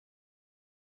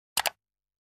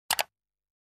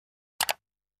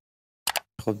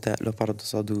خب ده لپر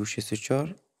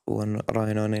 264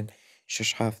 ورایانان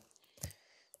 6-7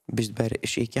 بيش بر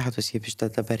إشي كي حتوسيه بيش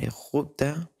تدبر خوب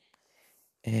ده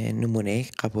نمونه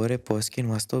قباره پۆوازکێ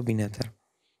واستەو بینەتر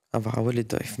ئەڤ هەوڵی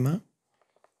دایفمە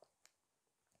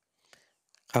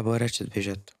قباره چت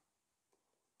بێژێت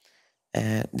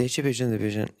دێچی بێژن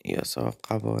دەبێژن یاسا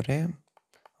قباره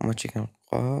ئەمە چێکن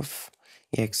قاف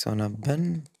یەکسانە بن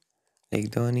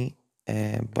لێکدانی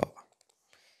با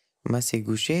ما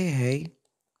سێگوشێ هەی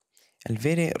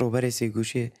الڤێرێ ڕۆبەرێ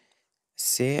سێگوشێ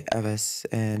سێ ئەڤە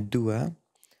دووە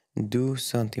 2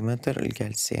 سانتیمەتر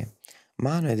لەگەڵ سێ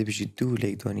معنى دەبێژی دوو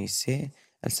لێکدانی سێ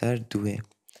لەسەر دووێ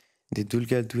دێ دوو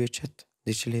لەگەڵ دووێ چت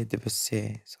دێچ لێ دەبە سێ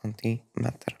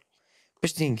سانتیمەتر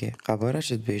پشتینکێ قەبارە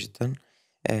چت بێژتن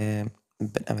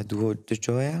ئەمە دووە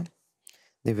دوجایە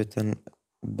دەبێتن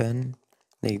بن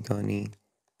لێکدانی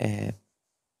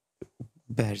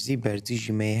بەرزی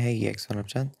ژمەیە هەیە یەکسانە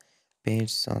بچەند 5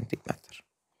 سانتیمەتر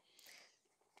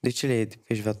دێچ لێ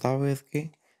پێش ڤەتاوێتکێ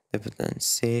دەبێتن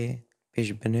سێ پێش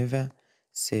بنێڤە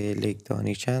سێ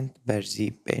لێکدانی چەند بەرزی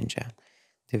 5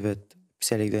 دەبێت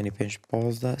سێ لێکدانی 5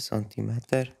 15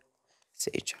 سانتیمەتر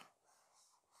سێجا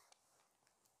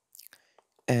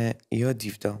یا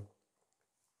دیڤدا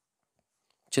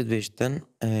چت بێژتن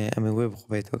ئەمە وێ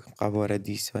بخوێتەوە قەبارە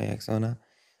دیسا یەکسانە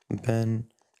بن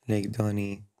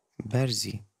لێکدانی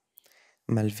بەرزی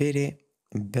مەلڤێرێ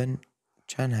بن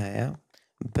چەند هەیە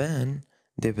بن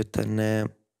دەبێتن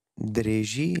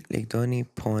درێژی لێکدانی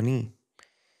پانی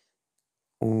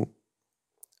و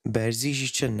بەرزیژی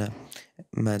چنە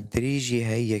مە درێژی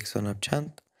هەیە یەکسانە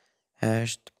بچەند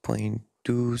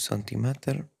 8.2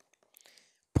 سانتیمەتر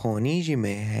پانیژی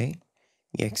مێ هەیە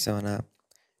یەکسانە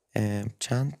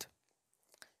چەند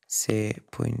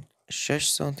 3.6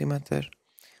 سانتیمەتر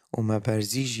و مە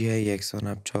بەرزیژی هەیە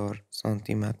یەکسانە 4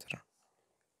 سانتیمەتر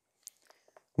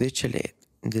دێچ لێ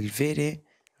دلڤێرێ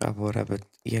قەبارە بێت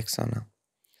یەکسانە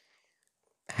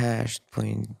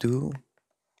 8.2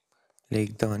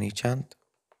 لێکدانی چەند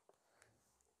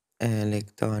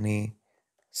لێکدانی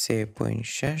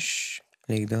 3.6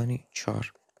 لێکدانی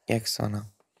 4 یەکسانە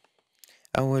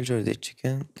ئەوەل جۆر دێت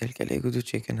چکن دێلکە لێک و دوو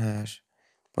چێکن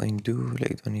 8.2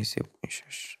 لێکدانی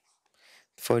 3.6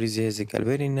 فاریزی هێزێک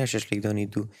ئەلبەری نە 6 لێکدانی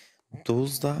 2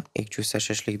 12 ئێکچووسە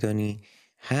 6 لێکدانی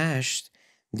 8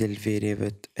 دلڤێرێ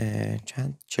بێت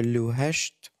چەند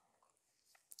 48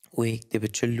 و یەک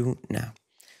دەبێت 49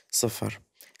 صفر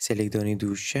سێ لێکدانی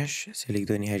 2 6 سێ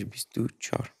لێکدانی 8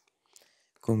 24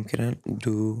 کۆمکردن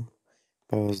 2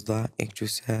 15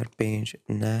 ئێکچووسەر 5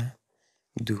 9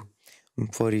 2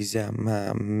 فۆریزە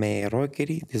مێ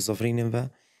ڕاکردی دێ زەڤڕینن بە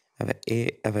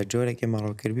ئەڤە جارێکە مە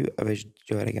ڕاکردبی و ئەڤەش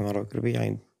جارێکە مە ڕاکردبی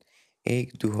یان ئێک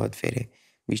دوو هات فێرێ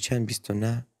بیچەند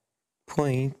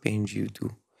 29.52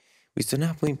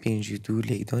 29.52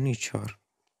 لێکدانی 4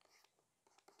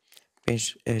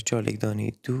 4 لێکدانی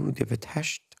 2 دەبێت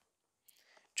 8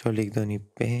 4 لێکدانی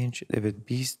 5 دەبێت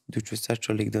 20 دووچووسەر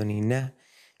 4 لێکدانی 9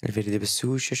 لەڤێرە دەبێت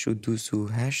 36 و 2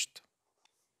 38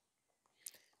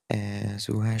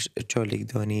 4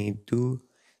 لێکدانی 2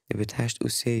 دەبێت 8 و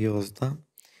 3 11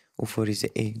 و فۆریزە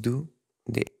ئێک دوو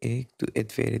دێ ئێک دوو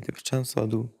ئێدڤێرێ دەبێت چەند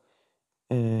سەد و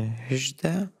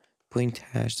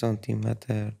 18.8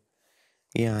 سانتیمەتر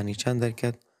یعنی چەند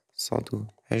دەرکەت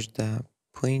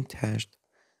 118.8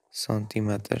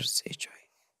 سانتیمەتر سێجای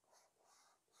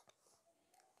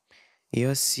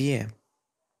یا سیە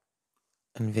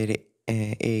ئەلڤێرێ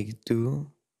ئێک دوو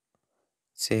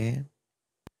سێ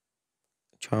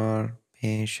 4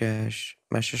 5 6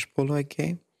 مە شەش پۆڵاکێ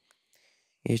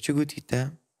یەچی گوتیتە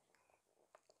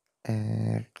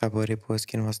قەبارەی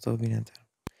پۆوازکێ واستەو بینەتە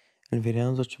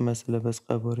الڤێریان زۆر چ مەسەلە بەس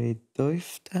قەبارەی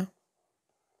دایفتە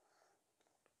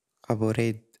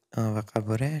قەبارەی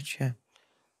قەبارەیە چییە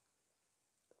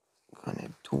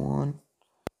توان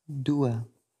دووە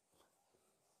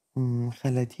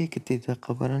خەلەتیەکە تێدا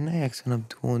قەبارە نا یەکسانە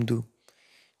توان دوو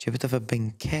چێبێت ئەڤە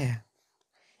بنکەیە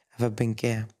ئەڤە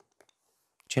بنکەیە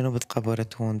چێنە بێت قەبارە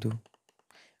توان دوو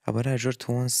قەبارە ژۆر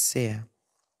توان سێیە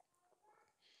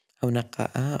ئەو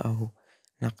نەقەئە ئەو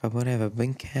نەقەبارە ئەڤە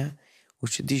بنکەیە و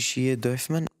چ دیشیە دایف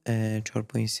من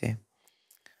 4.3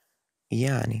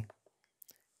 یعنی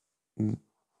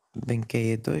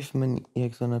بنکەیە دایف من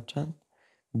یەکسانە بچەند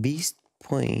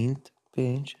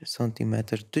 20.5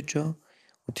 سانتیمەتر دوجا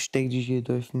و تشتێک دیژیە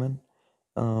دایف من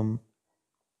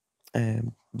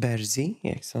بەرزی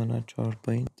یەکسانە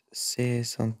 4.3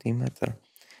 سانتیمەتر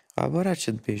قەبارە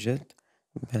چت بێژێت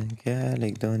بنکە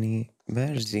لێکدانی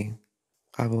بەرزی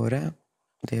قەبارە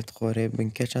دێت خوارێ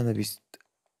بنکە چەندە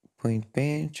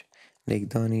 20.5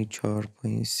 لێکدانی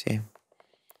 4.3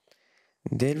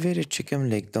 دێلڤێرێ چکەم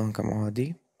لێکدان کەم عادی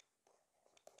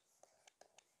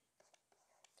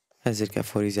هەزرکە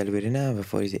فۆریزە لەبێرە بە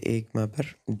فۆریزە ئێکمە بەر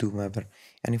دوومە بەر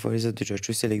ینی فۆریزە دوجار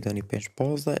چوو سێلێکدانی 5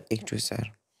 15 ئێک چوو سەر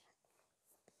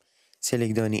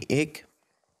سێلێکدانی ئێک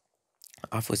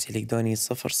عفوا سێلێکدانی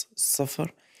 0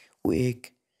 و ئێک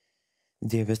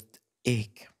دێبێت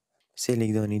ئێک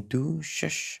سێلێکدانی 2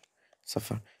 6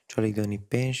 0 چۆلێکدانی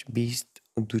 5 20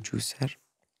 و دوو چوو سەر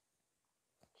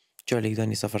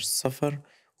چۆلێکدانی 0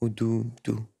 و دوو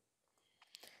دوو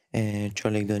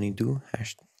چۆلێکدانی 2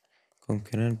 8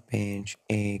 کۆمکردن 5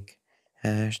 ئێک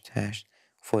 8 8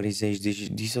 فۆریزەیش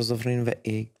دیسە زەفرین بە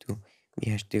ئێک دوو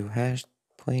هەشتێ و هەشت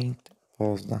پۆینت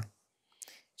 15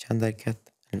 چەند دەرکەت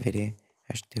لەبێرێ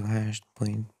هەشتێ و هەشت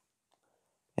پۆینت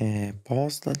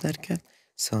 15 دەرکەت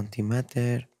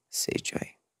سانتیمەتر سێ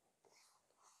جای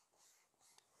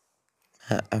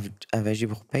ئەڤەژی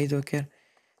بخ پەیدا کرد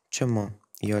چما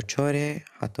یا چارێ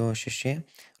حتا شەشێ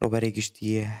ڕۆبەرێ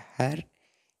گشتیە هەر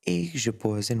ئێک ji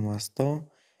Powazên Wastaw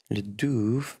li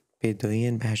dûv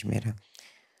pêdayên bihejmêre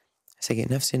hesegê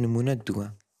nefsê nimûne du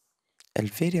e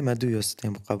li fêrê me du ya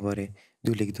stên biqebarê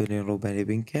du lêkdorên ڕۆبەرê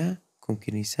binke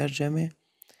komkirî ser cemê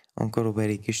anka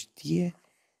ڕۆبەرê giştî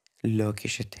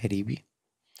lakêşa terîbî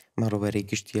me ڕۆبەrê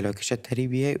giştî lakêşa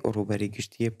terîbî ye û ڕۆbەrê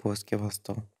giştî Powazke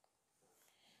Wastaw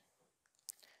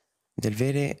di li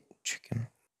vêrê çikin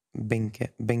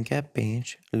binke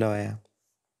 5 laye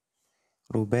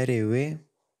ڕووبەرێ wê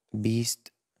 20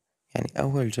 yani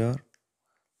ewwel car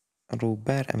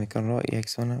ڕووبەر em ê kirin ra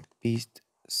yeksana 20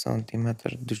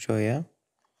 سانتیمەتر du caye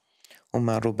û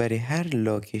me ڕووبەرê her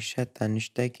lakêşa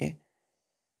teniştekê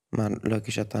me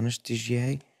lakêşa teniştî jî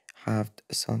hey 7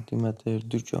 سانتیمەتر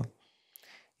du ca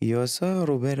yasa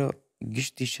ڕووبەra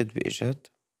giştî çi dibêjit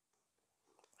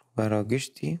ڕووبەra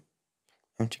giştî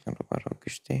em çikin ڕووبەra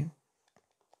giştî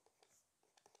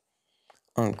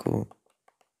anku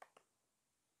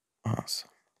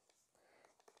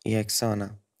yeksana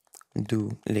du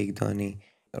lêkdanî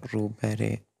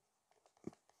ڕووبەrê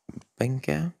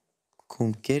binke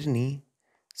komkirnî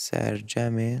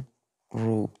sercemê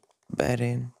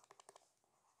ڕووبەrên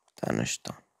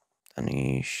teniştan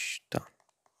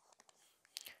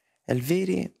li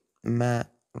vêrê me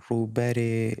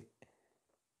ڕووبەrê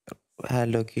her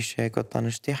lakêşeyeka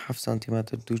teniştî 7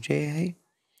 سانتیمەتر du cayê hey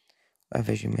ev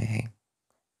jî me hey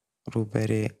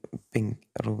ڕووبەrê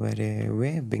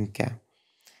wê binke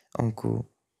anku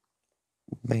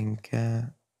binke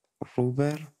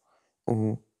ڕووبەر û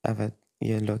ev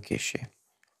ye lakêşê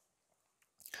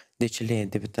dê çi lê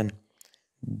dibitin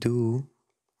du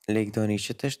lêkdanî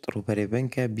çi tişt ڕووبەrê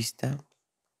binke 20 e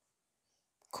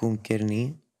komkirnî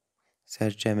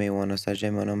sercemê wana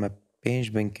sercemê wana me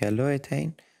 5 binke layê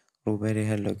teyn ڕووبەrê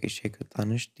her lakêşeyeka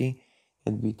teniştî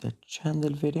dibîte çend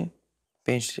li vêrê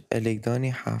 5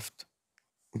 lêkdanî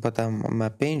 7 bata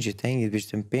me 5 jî teyn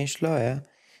dibîjtin 5 laye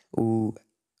û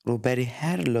ڕووبەrê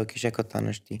her lakêşeka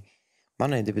teniştî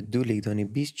manayê dibit du lêkdanî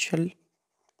 20 çil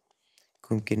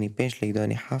komkirnî 5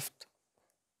 lêkdanî 7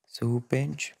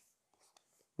 25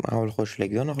 hewl xweş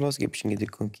lêkdana xilas kir piştî dî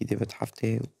komkî dibit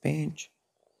 75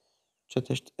 çi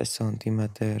tişt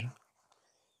سانتیمەتر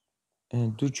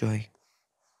du cay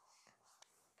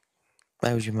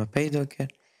ew jî me peyda kir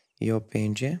ya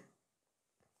pêncê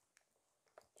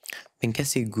binke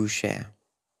sê gûşe ye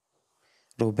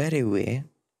ڕووبەrê wê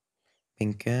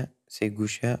binke sê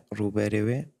gûşe ڕووبەrê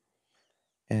wê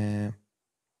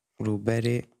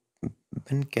ڕووبەrê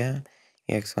binke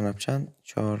yeksana bi çend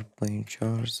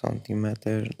 4.4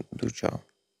 سانتیمەتر du ca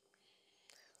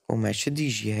û me çi dî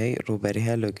jî hey ڕووبەrê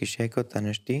her lakêşeyeka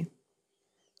teniştî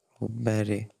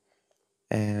ڕووبەrê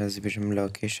ez dibêjim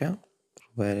lakêşe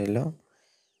ڕووبەrê la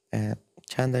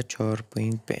çend e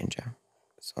 4.5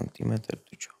 سانتیمەتر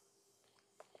du ca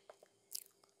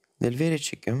di li vêrê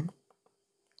çikim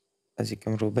ez ê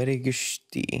kim ڕووبەrê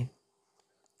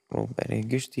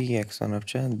giştî yeksana bi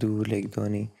çend du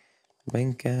lêkdanî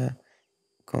binke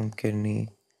komkirnî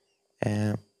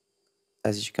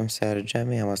ez ê çikim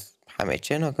sercemê ama hemê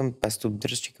çê nakim bes tu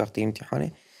dirist çî wextê îmtîhanê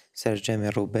sercemê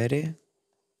ڕووبەrê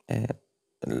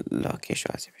lakêşa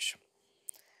ez ê bêjim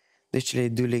dê çi lê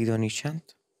du lêkdanî çend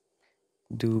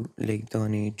du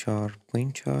lêkdanî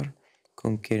 4.4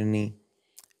 komkirnî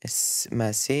me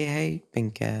sê hey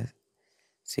binke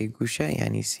sê gûşe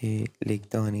yanî sê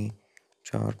lêkdanî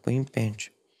 4.5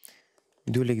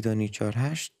 du lêkdanî 4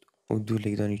 8 û du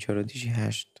lêkdanî 4 jî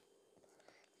 8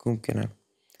 komkirin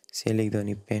sê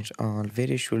lêkdanî 5 li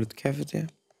vêrê şûl dikevite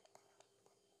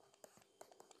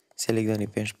sê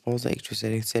lêkdanî 5 15 êk çû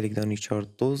ser sê lêkdanî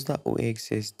 4 12 û êk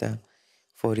 13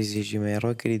 forîzê jî me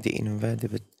rakirî diînin ve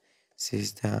dibit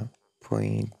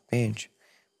 13.5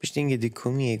 piştîngê di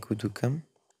komiyê ku dikim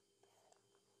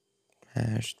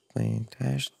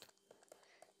 8.8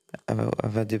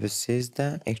 ئەڤە دێ بە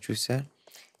 13 ئێک چوو سەر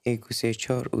 1 و 3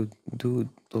 4 و 2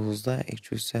 12 ئێک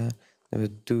چوو سەر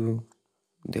دەبێت 2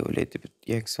 دەولێت دەبێت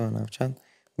یەکسانە چەند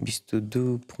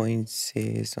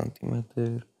 22.3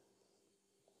 سانتیمەتر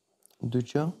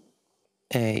دووجا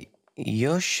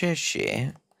یا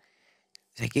ششه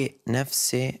زكي نفس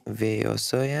في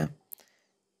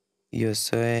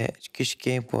ياسايا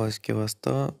كشكي Powazke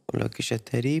Wastaw ولا كشة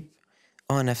تريب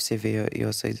نفس في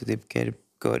ياسايا دودي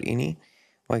بكاريني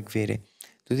وهيك فيري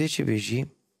دودي چي بيجي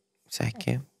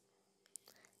سحكي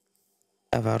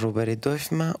اول روبري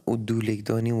دايفما و دوليك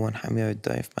داني وان حمية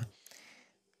دايفما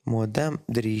مادام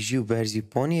دريجي و برزي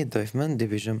باني دايفما دي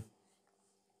بيجم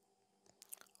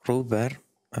روبر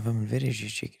اول من فيري جي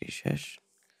چكريشش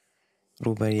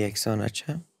روبر يكسانه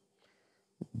چه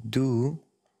دو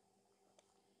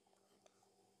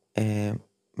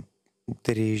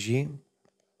دريجي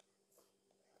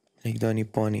ليكداني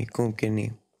باني كوم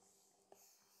كرني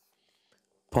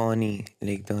پانی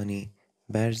لێکدانی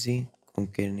بەرزی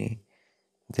کومکردنی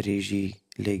درێژی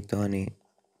لێکدانی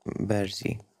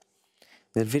بەرزی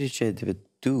دەرفێری چێ دەبێت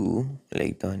دوو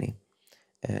لێکدانی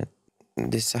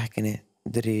دێ سەحکەنێ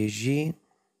درێژی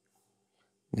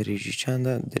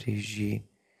چەندە درێژی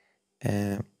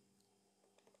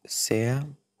سێە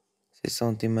 3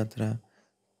 سانتیمەترە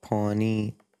پانی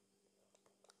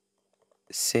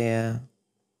سێە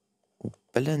و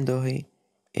بەلەندۆهی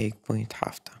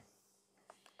 1.7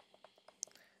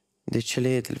 دي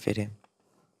چليت الفيري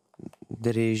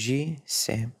دريجي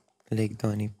سي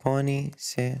ليكداني باني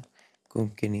سي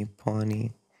كومكرني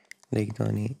باني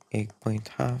ليكداني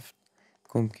 1.7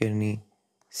 كومكرني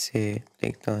سي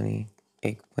ليكداني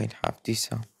 1.7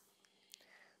 ديسا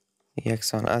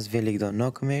يكسان از في ليكدان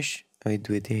ناكمش اوي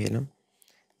دوي دي هيلم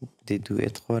دي دوي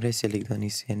اتخوري سي ليكداني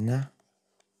سي نه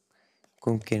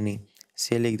كومكرني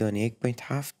سي ليكداني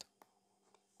 1.7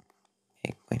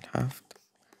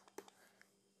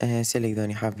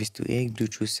 سێلێکدانی حەفت 21 دوو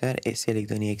چوو سەر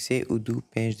سێلێکدانی یەکسێ و دوو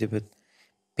 5 دەبێت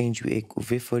 5 و 1 و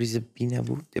vê فۆریزە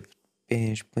بینەبوو دەبێت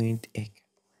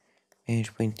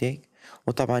 5.1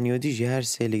 وطبعا یۆدیژی هەر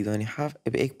سێلێکدانی حەفت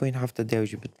بە 1.7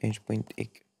 دەوژی بێت 5.1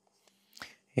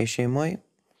 هێشێمای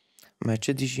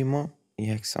مەچە دیژیما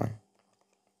یەکسان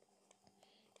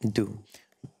دوو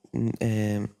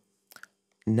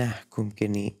نه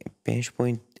کومکردنی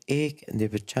 5.1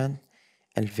 دەبێت چەند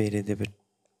ئەلڤێرە دەبێت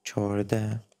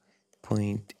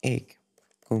 14.1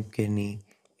 کومکردنی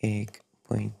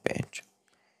 1.5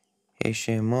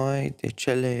 هێشێمای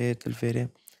دێچەلێت الفێرێ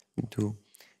دوو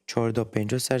 14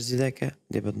 5 سەرزیدەکە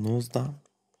دەبێت 19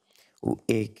 و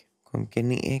 1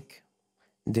 کومکردنی 1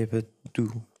 دەبێت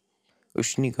 2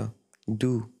 وشنیگە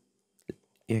 2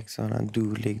 یەکسانە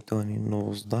 2 لێکدانی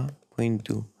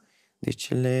 19.2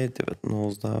 دێچەلێت دەبێت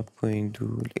 19.2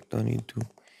 لێکدانی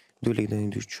 2 لێکدانی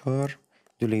 2 4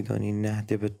 دو لێکدانی نه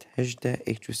دەبێت 18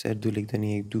 1 چوو سەر دو لێکدانی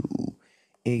 1 2 و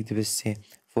 1 دەبێت 3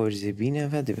 فۆرزە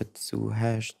بینەوە دەبێت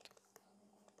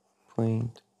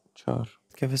 38.4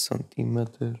 کەفە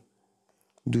سانتیمەتر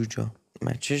دووجا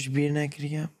مەچەش بیر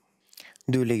نەکریە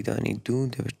دو لێکدانی 2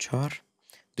 دەبێت 4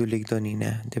 دو لێکدانی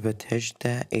نه دەبێت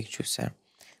 18 1 چوو سەر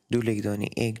دو لێکدانی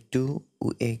 1 2 و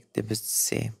 1 دەبێت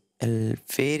 3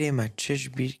 الفێرێ مەچەش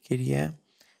بیر کریە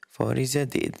فۆریزە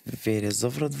دێت فێرە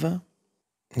زەفرەتڤە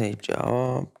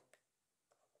جواب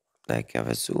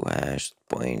دەکەوە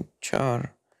 38.4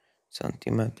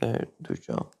 سانتیمەتر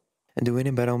دووجا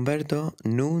دوێنێ بەرامبەردا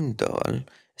نون دال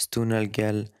ستونە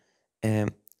لەگەل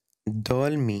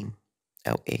دال میم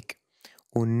ئەو ئێک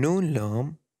و نون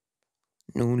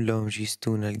لام ژی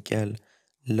ستونە لەگەل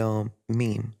لام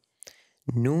میم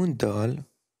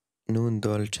نون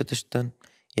دال چ تشتن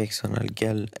یەکسانە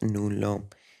لەگەل نون لام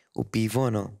و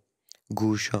پیڤانە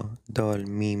گوشە دال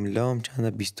میم لام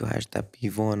چەندە 28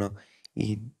 پیڤانە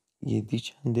یەدی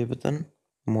چەندێ بتن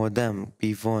مادەم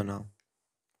پیڤانە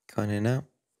کانێنە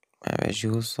ئەوەژی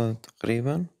وسە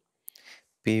تقریبا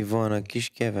پیڤانە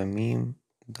کیشکەڤە میم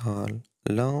دال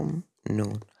لام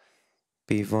نون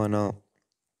پیڤانە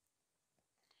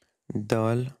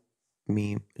دال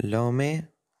میم لامێ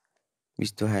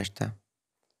 28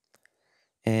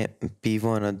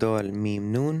 پیڤانە دال میم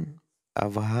نون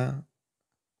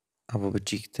ئەوە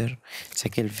بچیکتر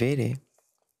سەکەل فێرێ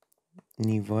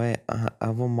نیڤایە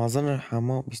ئەوە مەزنە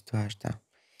هەمە 28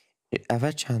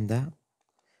 ئەوە چەندە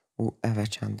و ئەوە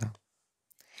چەندە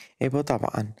بۆ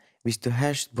طبعا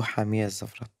 28 بۆ هەمیە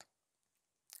زەفرەت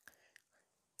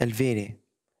الفێرێ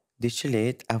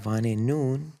دێچلێت ئەوانێ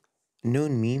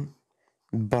نون میم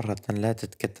بەڕەتن لا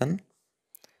تتکەتن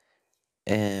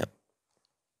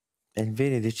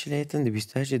الفێرێ دێچلێتن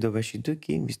 28 دۆبەشی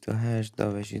دووکی 28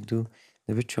 دۆبەشی دوو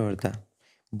دەبێت 14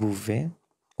 بوو vê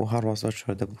و هر واسه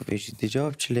 14 بویژی دی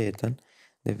جواب چلیتن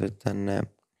دیبتن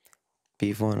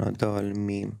بیوانا دال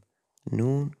میم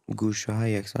نون گوشه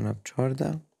های یکسان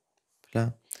 14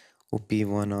 پلا و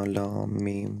بیوانا لا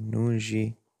میم نون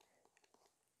جی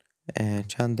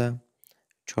چنده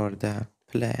 14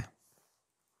 پلا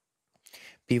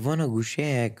بیوانا گوشه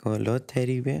یک لا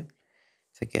تریبه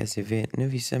سکه از وی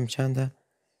نویسم چنده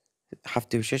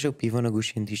 76 و بیوانا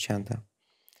گوشه دی چنده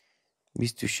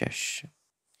 26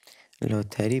 لا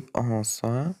تریب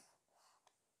آنسا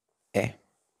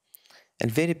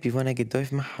الفيري بيوانا قد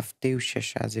ضايف مع حفتي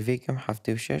وشش عزيفي كم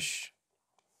حفتي وشش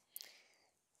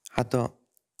حتى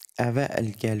أبا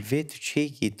الجالفيت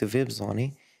تشيكي تفي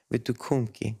بزاني بتو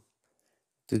كومكي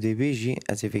تو دي بيجي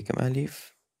عزيفي كم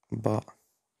ألف با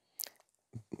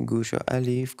قوشا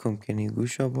ألف كومكني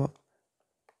قوشا با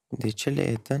دي چلي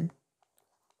ايتن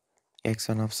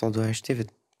يكسانا بصاد وهشتي في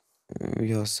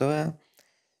ياسا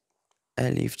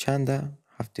ألف چنده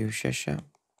حفتي وشش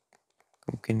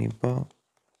كومكني با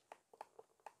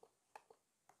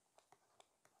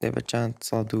ده به چند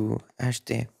صاد و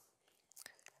هشته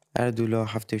اردولا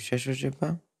 76 رو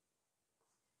جبه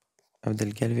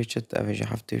افدل قلبي چت اوجه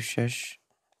 76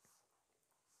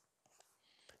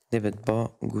 ده بد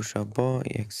با گوشا با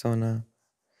یکسانه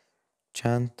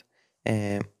چند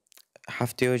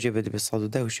هفته ها جبه ده به صاد و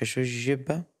ده و شش رو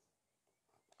جبه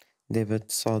ده بد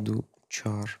صاد و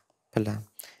 4 پلا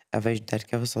اوج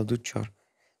درکه صاد و 4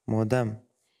 مادم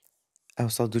او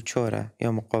صاد و 4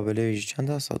 یا مقابله ویجی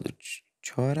چنده صاد و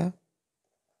 4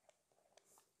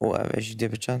 و اوج ده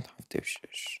به چند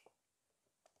 76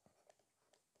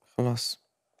 خلاص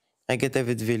اگه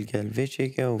تفید ویلگل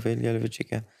چیکه و ویلگل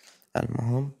چیکه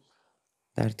المهم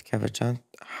در تکه چند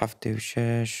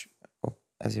 76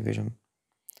 از بیجم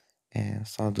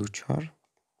صاد و 4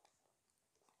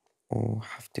 و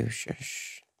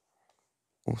 76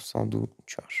 و صاد و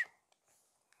 4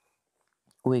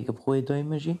 و اگه بخواه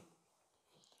دایمه جی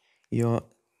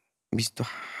یا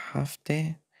 27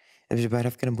 افش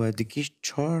بعرف کنم باید دکیش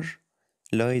 4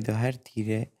 لای دا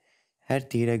هر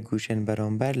تیره گوشن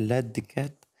برانبر لد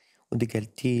دکت و دکل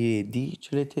تیره دی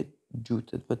چلیت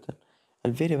جوتت بطن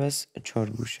الویره بس 4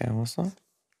 گوشه واسه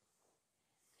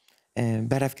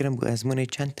بعرف کنم بو ازمونه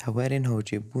چند تورین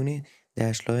هاجبونه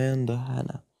داشلایان دا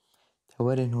هنه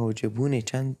تورین هاجبونه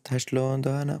چند تشلایان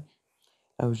دا هنه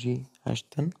او جی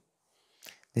هشتن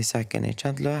دی سکنه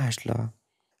چند لا هشت لا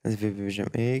از ببیجم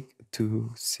 1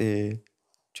 2 3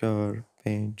 4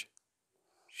 5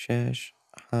 6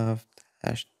 7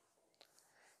 8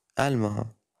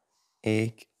 المها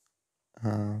 1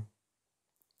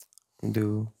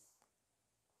 2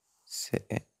 3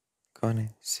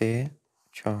 کانه 3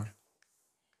 4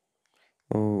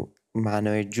 و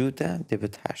معنای جوده ده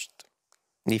بد 8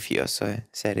 دی فیاسای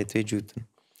سری توی جودن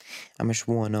همش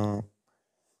وانا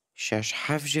 6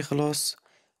 7 جی خلاص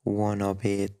وانا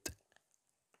بید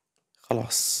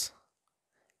خلاص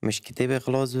مش كتابة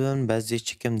خلاص بن بعضی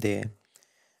چکم ده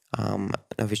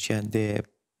نوشته ده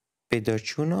پیدا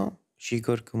چونا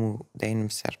شیگر کمو ده اینم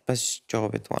سر بس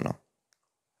جوابت وانا